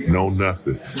promotion, no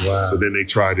nothing. Wow. So then they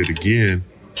tried it again,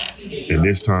 and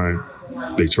this time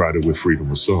they tried it with Freedom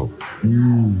of Soul.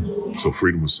 So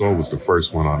Freedom of Soul was the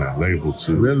first one on that label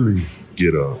to really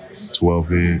get a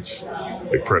 12-inch.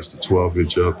 They pressed the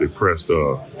 12-inch up. They pressed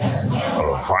a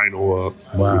vinyl up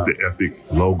with the Epic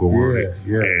logo on it.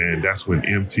 Yeah. And that's when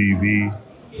MTV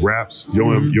raps, Yo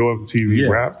MTV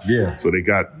rap. Yeah. So they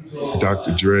got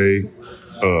Dr. Dre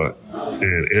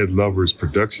and Ed Lover's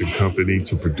production company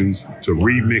to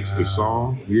remix the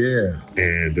song. Yeah.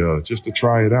 And just to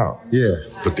try it out. Yeah.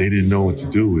 But they didn't know what to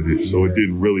do with it. So it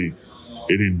didn't.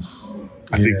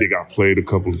 I think they got played a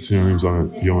couple of times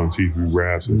on Yo MTV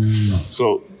raps. And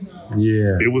so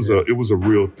it was a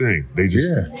real thing. They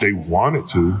just they wanted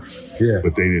to,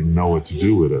 but they didn't know what to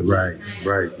do with us.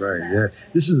 Right. Yeah.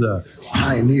 This is a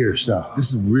pioneer stuff.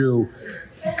 This is real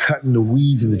cutting the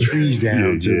weeds and the trees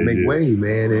down to make way,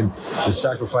 man. And the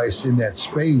sacrifice in that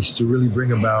space to really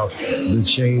bring about the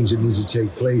change that needs to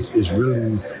take place is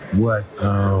really what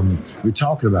we're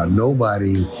talking about.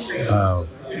 Nobody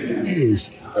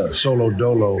is solo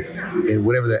dolo and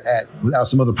whatever they're at without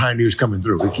some other pioneers coming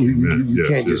through. You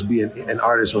can't just be an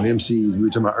artist or an MC, we were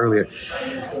talking about earlier,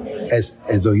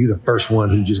 as though you're the first one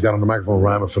who just got on the microphone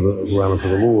rhyming for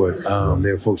the Lord.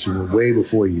 There are folks who were way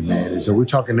before you, man. And so we're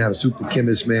talking now to Soup the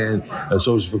Chemist, man, a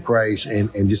Soldier for Christ,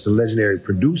 and just a legendary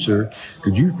producer.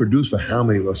 Could you produce for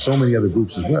so many other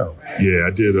groups as well? Yeah,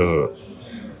 I did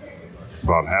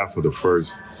about half of the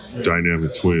first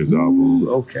Dynamic Twins album.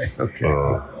 Okay.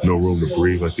 No Room to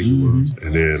Breathe, I think it was.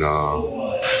 And then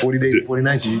 40 Days and 40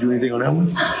 Nights, did you do anything on that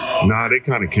one? Nah, they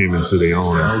kind of came into their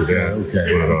own after that.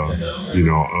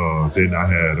 But then I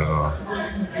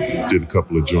had did a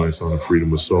couple of joints on the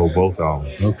Freedom of Soul, both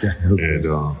albums. Okay. And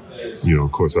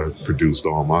of course I produced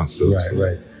all my stuff.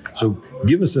 Right. So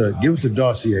give us a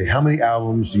dossier. How many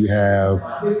albums do you have?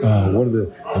 What are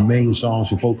the main songs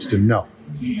for folks to know?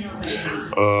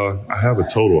 I have a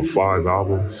total of 5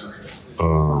 albums.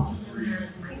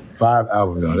 5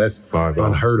 albums, though. That's 5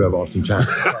 unheard of oftentimes.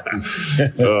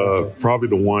 Probably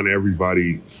the one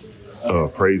everybody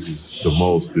praises the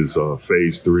most is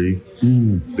Phase 3.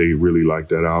 They really like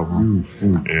that album.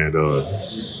 And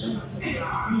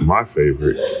my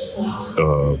favorite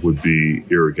would be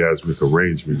Orgasmic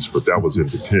Arrangements, but that was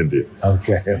independent.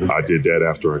 Okay. I did that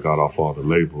after I got off all the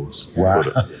labels. Wow.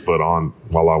 But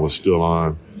while I was still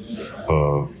on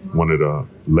one of the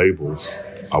labels,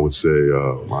 I would say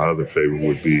my other favorite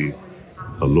would be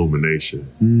Illumination.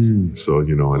 So,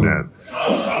 and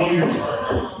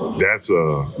that's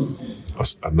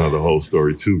another whole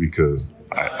story too, because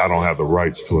I don't have the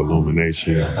rights to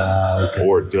Illumination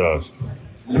or Dust.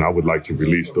 And I would like to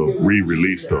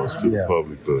re-release those to the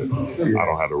public, but I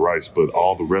don't have the rights. But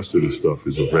all the rest of the stuff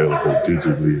is available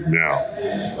digitally now.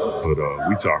 But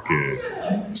we talking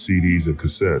CDs and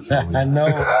cassettes. I know.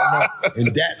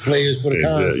 And DAT players for the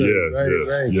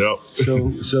concert. Yes.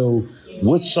 Yep. So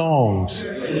what songs?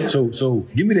 So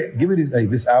give me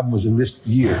this album was in this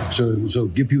year. So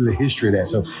give people the history of that.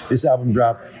 So this album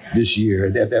dropped this year.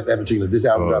 This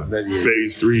album dropped that year.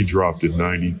 Phase 3 dropped in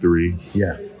 93.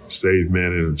 Yeah. Save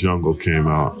Man in the Jungle came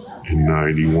out in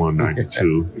 91,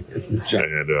 92.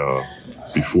 And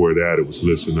Before that, it was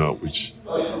Listen Up, which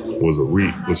was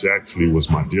which actually was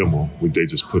my demo. They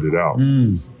just put it out.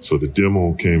 So the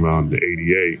demo came out in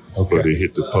 '88, but it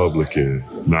hit the public in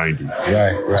 '90.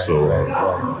 Right. So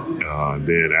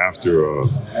then after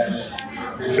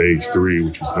phase 3,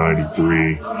 which was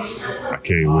 '93, I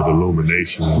came with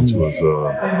Illumination, which was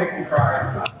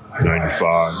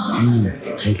 95.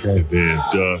 And then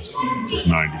Dust was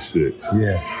 96.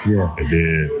 Yeah. And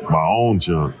then my own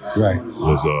junk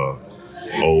was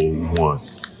 01.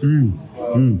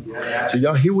 So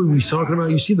y'all hear what we're talking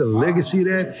about? You see the legacy of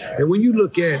that? And when you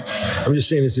look at, I'm just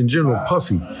saying this in general,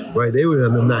 Puffy, right? They were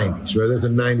in the 90s, right? That's a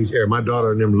 90s era. My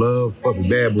daughter and them love Puffy,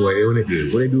 Bad Boy. When they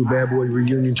do a Bad Boy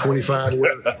reunion 25 or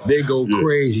whatever, they go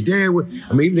crazy. Damn,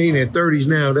 I mean, even they in their 30s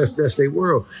now, that's their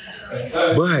world.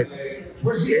 But,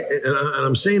 and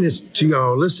I'm saying this to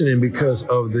y'all listening because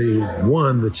of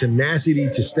the tenacity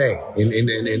to stay in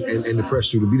the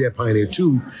press to be that pioneer.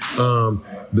 2,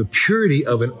 the purity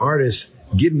of an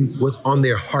artist getting what's on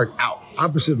their heart out.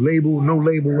 Opposite label, no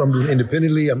label, I'm doing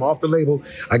independently, I'm off the label.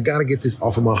 I gotta get this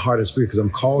off of my heart and spirit because I'm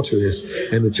called to this,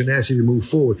 and the tenacity to move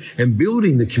forward and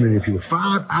building the community of people.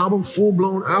 5 album,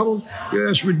 full-blown album, yeah,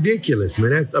 that's ridiculous,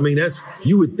 man. That's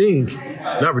you would think,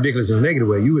 not ridiculous in a negative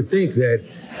way, you would think that,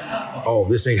 oh,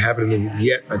 this ain't happening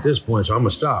yet at this point, so I'm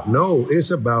gonna stop. No, it's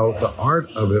about the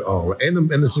art of it all and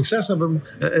the success of them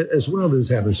as well that has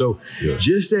happened. So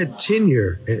just that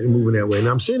tenure and moving that way. And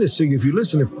I'm saying this to you, if you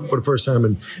listen for the first time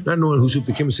and not knowing who Soup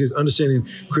the Chemist is, understanding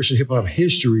Christian hip hop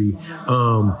history,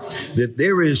 that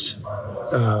there is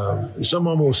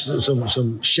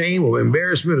some shame or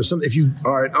embarrassment or something. If you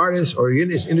are an artist or you're in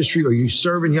this industry or you're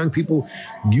serving young people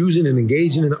using and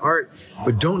engaging in the art,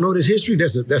 but don't know this history,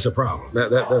 that's a problem.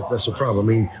 That's a problem.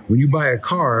 I mean, when you buy a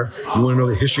car, you want to know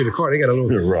the history of the car. They got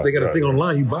a thing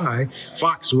online you buy,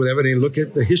 Fox or whatever, they look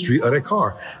at the history of that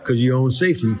car because your own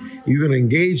safety. You're going to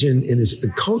engage in this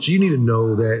culture, you need to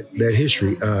know that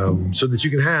history so that you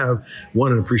can have,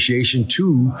 1, an appreciation,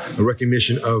 2, a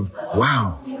recognition of,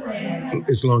 wow,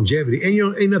 its longevity.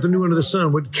 And ain't nothing new under the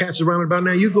sun. What cats are rhyming about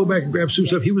now, you go back and grab Soup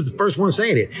stuff, he was the first one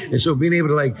saying it. And so being able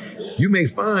to you may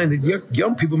find that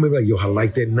young people may be like, yo, I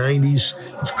like that 90s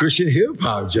Christian hip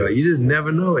hop, Joe. You just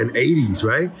never know. And 80s,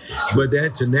 right? But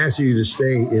that tenacity to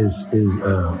stay is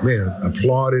man,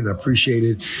 applauded and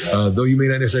appreciated, though you may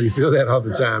not necessarily feel that all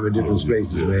the time in different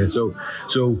spaces, man. So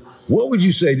what would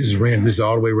you say, this is random, this is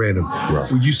all the way random,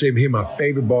 would you say, here, my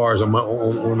favorite bars on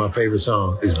one of my favorite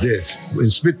songs is this,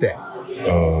 and spit that.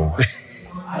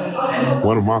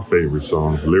 One of my favorite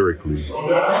songs lyrically,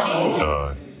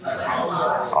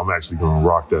 I'm actually going to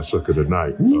rock that sucker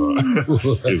tonight,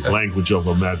 is Language of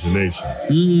Imagination.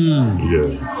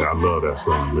 Yeah, I love that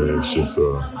song, man. It's just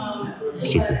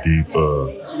a deep,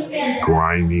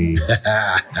 grimy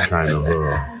kind of,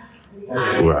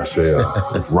 what I say,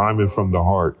 rhyming from the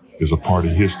heart is a part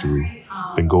of history.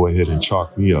 Then go ahead and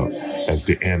chalk me up as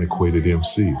the antiquated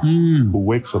MC who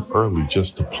wakes up early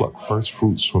just to pluck first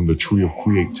fruits from the tree of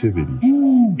creativity,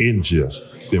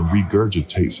 ingest, then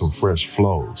regurgitate some fresh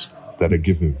flows that are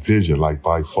given vision like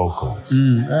bifocals.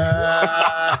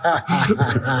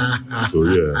 So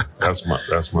yeah, that's my.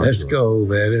 Let's go,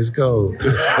 man. Let's go.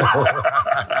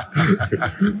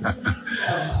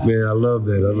 Man, I love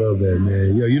that,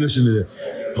 man. Yo, you listen to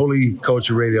the Holy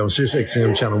Culture Radio on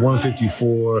 6XM, channel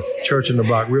 154, Church on the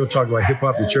Block. Real talk about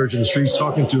hip-hop, the church and the streets,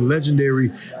 talking to a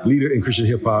legendary leader in Christian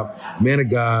hip-hop, man of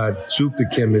God, Soup the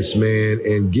Chemist, man.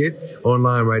 And get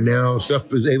online right now.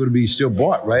 Stuff is able to be still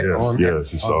bought, right?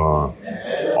 Yes. It's all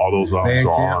those albums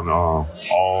are on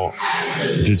all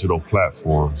digital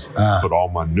platforms. But all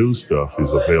my new stuff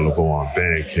is available on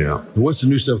Bandcamp. What's the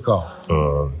new stuff called?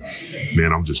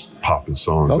 Man, I'm just popping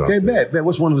songs out there. Okay, bet.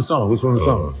 What's one of the songs?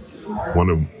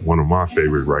 One of my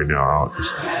favorite right now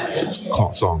is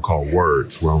a song called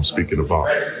Words, where I'm speaking about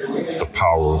the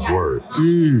power of words.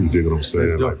 You dig what I'm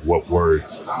saying? Like what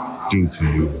words do to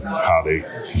you, how they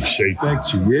can shape you.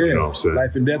 You know what I'm saying?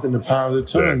 Life and death and the power of the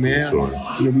tongue, man. So,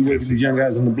 we work with these young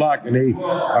guys on the block, and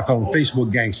I call them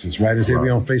Facebook gangsters, right? They say we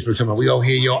on Facebook talking about, we all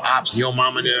hear your ops, your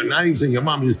mama there. Not even saying your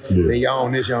mama, just y'all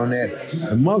on this, y'all on that.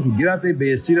 And most people get out their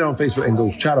bed, see that on Facebook, and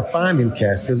go try to find them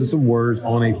cats because there's some words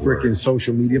on a freaking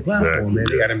social media platform, man.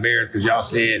 They got embarrassed because y'all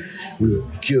said we were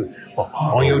cute.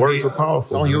 On your words are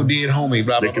powerful. On your dead homie,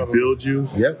 blah, blah, blah. They could build you.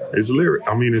 Yep. It's lyric.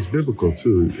 I mean, it's biblical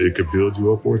too. It could build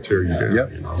you up or tear you down.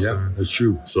 Yep. You know what I'm saying? That's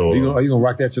true. So are you gonna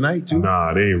rock that tonight too?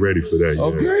 Nah, they ain't ready for that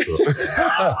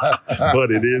yet. So.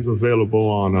 But it is available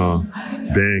on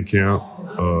Bandcamp.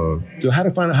 So how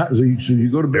to find out? So you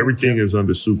go to Bandcamp. Everything is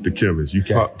under Soup the Chemist. You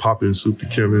pop in Soup the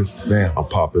Chemist. Bam. I'm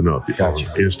popping up on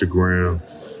Instagram,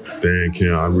 Band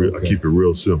camp. I keep it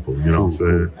real simple. You know what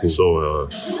I'm saying? Cool. So,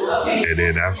 and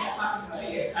then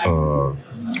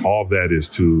all that is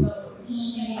to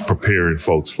preparing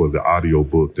folks for the audio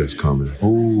book that's coming.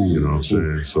 Ooh, you know what I'm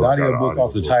saying? So the audio book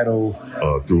off the title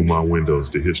Through My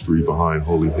Windows, The History Behind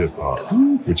Holy Hip Hop,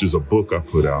 which is a book I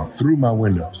put out. Through My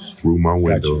Windows. Through My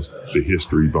Windows, gotcha. The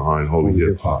History Behind Holy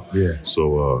Hip Hop. Yeah.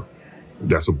 So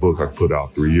that's a book I put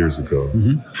out 3 years ago.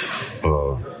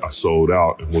 I sold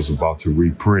out and was about to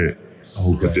reprint,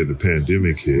 but then the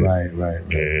pandemic hit. Right.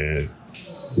 And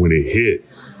when it hit,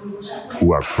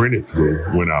 who I printed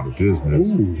through went out of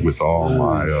business with all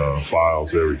my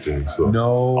files, everything. So I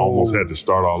almost had to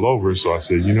start all over. So I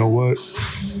said, you know what?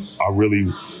 I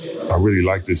really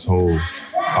like this whole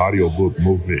audiobook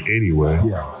movement anyway.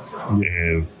 Yeah.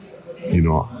 And, you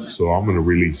know, so I'm going to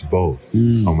release both.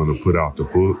 I'm going to put out the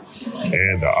book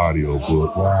and the audio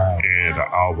book and the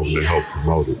album to help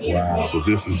promote it. Wow. So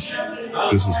this is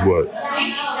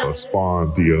what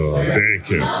spawned the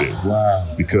Bandcamp thing.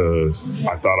 Wow. Because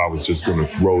I thought I was just going to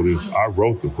throw this. I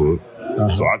wrote the book.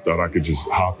 So I thought I could just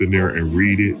hop in there and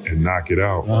read it and knock it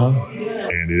out.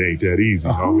 And it ain't that easy,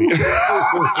 homie.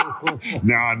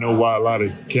 Now I know why a lot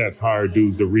of cats hire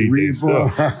dudes to read their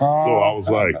stuff. So I was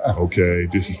like, okay,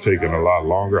 this is taking a lot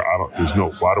longer.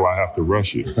 Why do I have to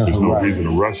rush it? There's no reason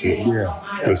to rush it. Yeah.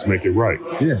 Let's make it right.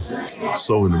 Yeah.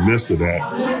 So in the midst of that,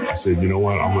 I said, you know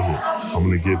what? I'm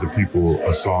gonna give the people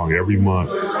a song every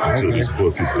month until this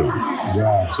book is done.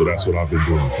 Wow. So that's what I've been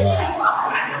doing. Wow.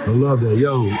 I love that.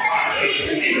 Yo,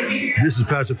 this is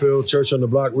Pastor Phil, Church on the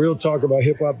Block. Real talk about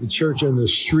hip-hop, the church and the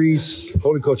streets.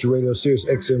 Holy Culture Radio, Sirius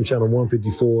XM, channel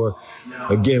 154.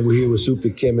 Again, we're here with Soup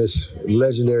the Chemist,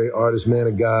 legendary artist, man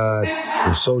of God,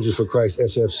 from Soldiers for Christ,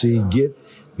 SFC. Get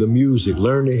the music,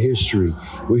 learn the history.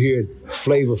 We're here at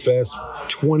Flavor Fest,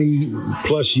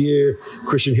 20-plus year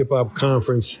Christian hip-hop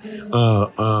conference.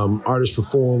 Artists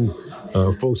perform,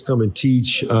 folks come and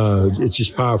teach. It's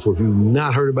just powerful. If you've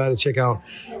not heard about it, check out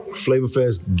Flavor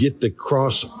Fest. Get the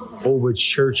Crossover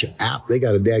Church app. They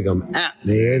got a daggum app,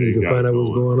 man. You can find out what's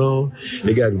going on.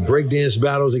 They got breakdance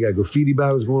battles. They got graffiti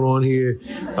battles going on here.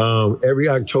 Every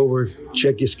October,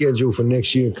 check your schedule for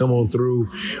next year and come on through.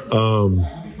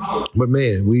 But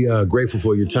man, we are grateful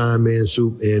for your time, man,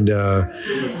 Soup, and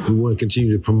we want to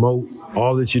continue to promote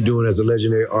all that you're doing as a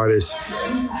legendary artist,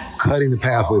 cutting the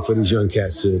pathway for these young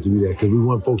cats to do that, because we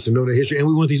want folks to know the history, and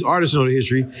we want these artists to know the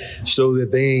history so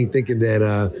that they ain't thinking that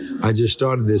I just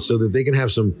started this, so that they can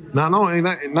have some, not only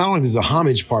there's a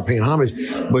homage part, paying homage,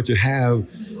 but to have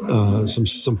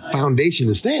some foundation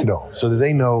to stand on so that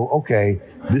they know, okay,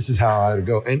 this is how I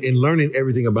go. And learning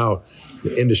everything about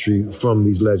the industry from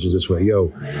these legends this way.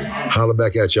 Yo, holla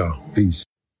back at y'all. Peace.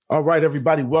 All right,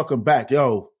 everybody, welcome back.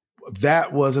 Yo,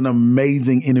 that was an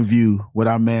amazing interview with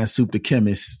our man, Soup the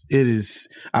Chemist. It is,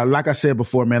 like I said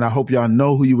before, man, I hope y'all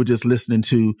know who you were just listening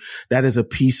to. That is a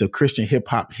piece of Christian hip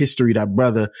hop history. That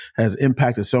brother has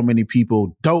impacted so many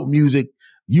people. Dope music.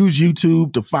 Use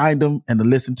YouTube to find them and to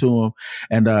listen to them.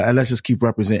 And let's just keep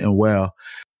representing well.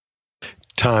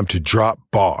 Time to drop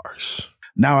bars.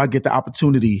 Now I get the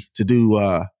opportunity to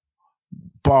do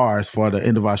bars for the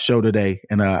end of our show today.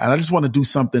 And I just want to do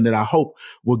something that I hope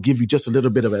will give you just a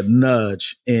little bit of a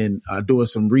nudge in doing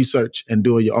some research and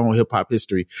doing your own hip hop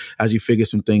history as you figure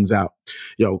some things out.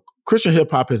 Yo, Christian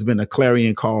hip hop has been a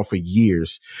clarion call for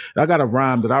years. I got a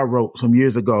rhyme that I wrote some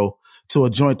years ago to a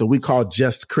joint that we call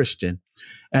Just Christian.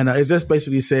 And it just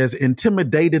basically says,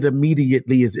 intimidated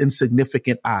immediately is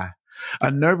insignificant I.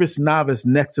 A nervous novice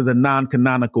next to the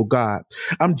non-canonical God.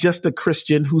 I'm just a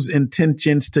Christian whose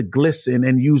intentions to glisten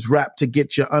and use rap to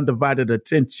get your undivided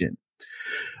attention.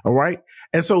 All right.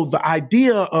 And so the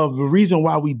idea of the reason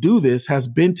why we do this has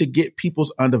been to get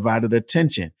people's undivided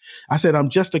attention. I said, I'm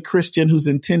just a Christian whose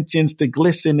intentions to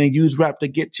glisten and use rap to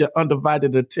get your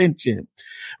undivided attention.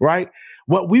 Right.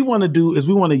 What we want to do is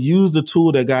we want to use the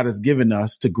tool that God has given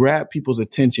us to grab people's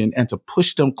attention and to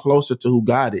push them closer to who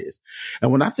God is.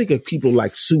 And when I think of people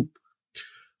like Soup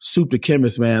the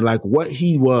Chemist, man, like what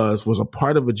he was a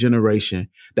part of a generation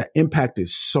that impacted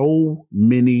so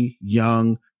many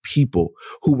young people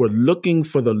who were looking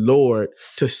for the Lord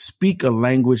to speak a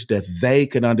language that they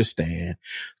could understand,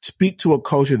 speak to a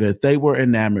culture that they were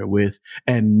enamored with,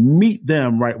 and meet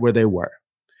them right where they were.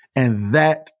 And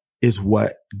that is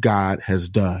what God has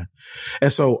done.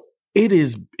 And so it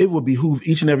will behoove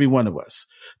each and every one of us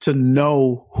to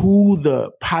know who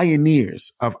the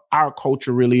pioneers of our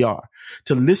culture really are,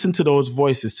 to listen to those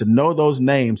voices, to know those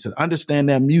names, to understand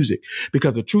their music.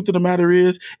 Because the truth of the matter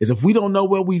is if we don't know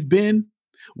where we've been,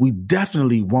 we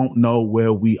definitely won't know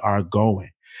where we are going.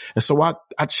 And so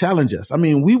I challenge us. I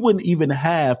mean, we wouldn't even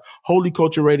have Holy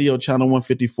Culture Radio Channel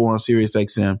 154 on Sirius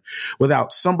XM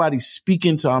without somebody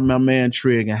speaking to my man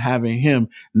Trig and having him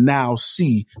now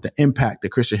see the impact that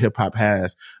Christian hip hop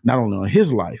has, not only on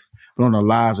his life, but on the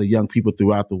lives of young people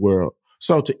throughout the world.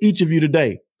 So to each of you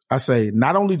today, I say,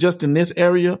 not only just in this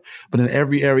area, but in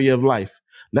every area of life,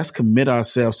 let's commit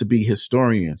ourselves to be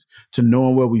historians, to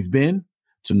knowing where we've been,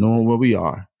 to knowing where we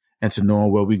are, and to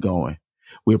knowing where we're going.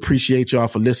 We appreciate y'all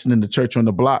for listening to Church on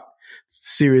the Block,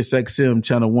 Sirius XM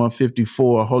Channel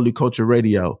 154, Holy Culture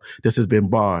Radio. This has been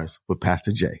Bars with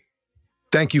Pastor J.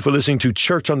 Thank you for listening to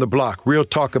Church on the Block, real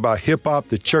talk about hip hop,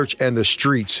 the church, and the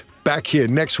streets. Back here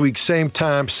next week, same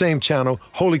time, same channel,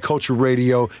 Holy Culture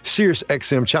Radio, Sirius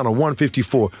XM Channel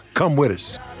 154. Come with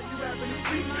us. Tell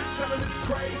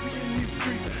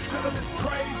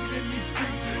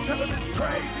 'em it's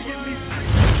crazy in these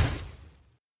streets.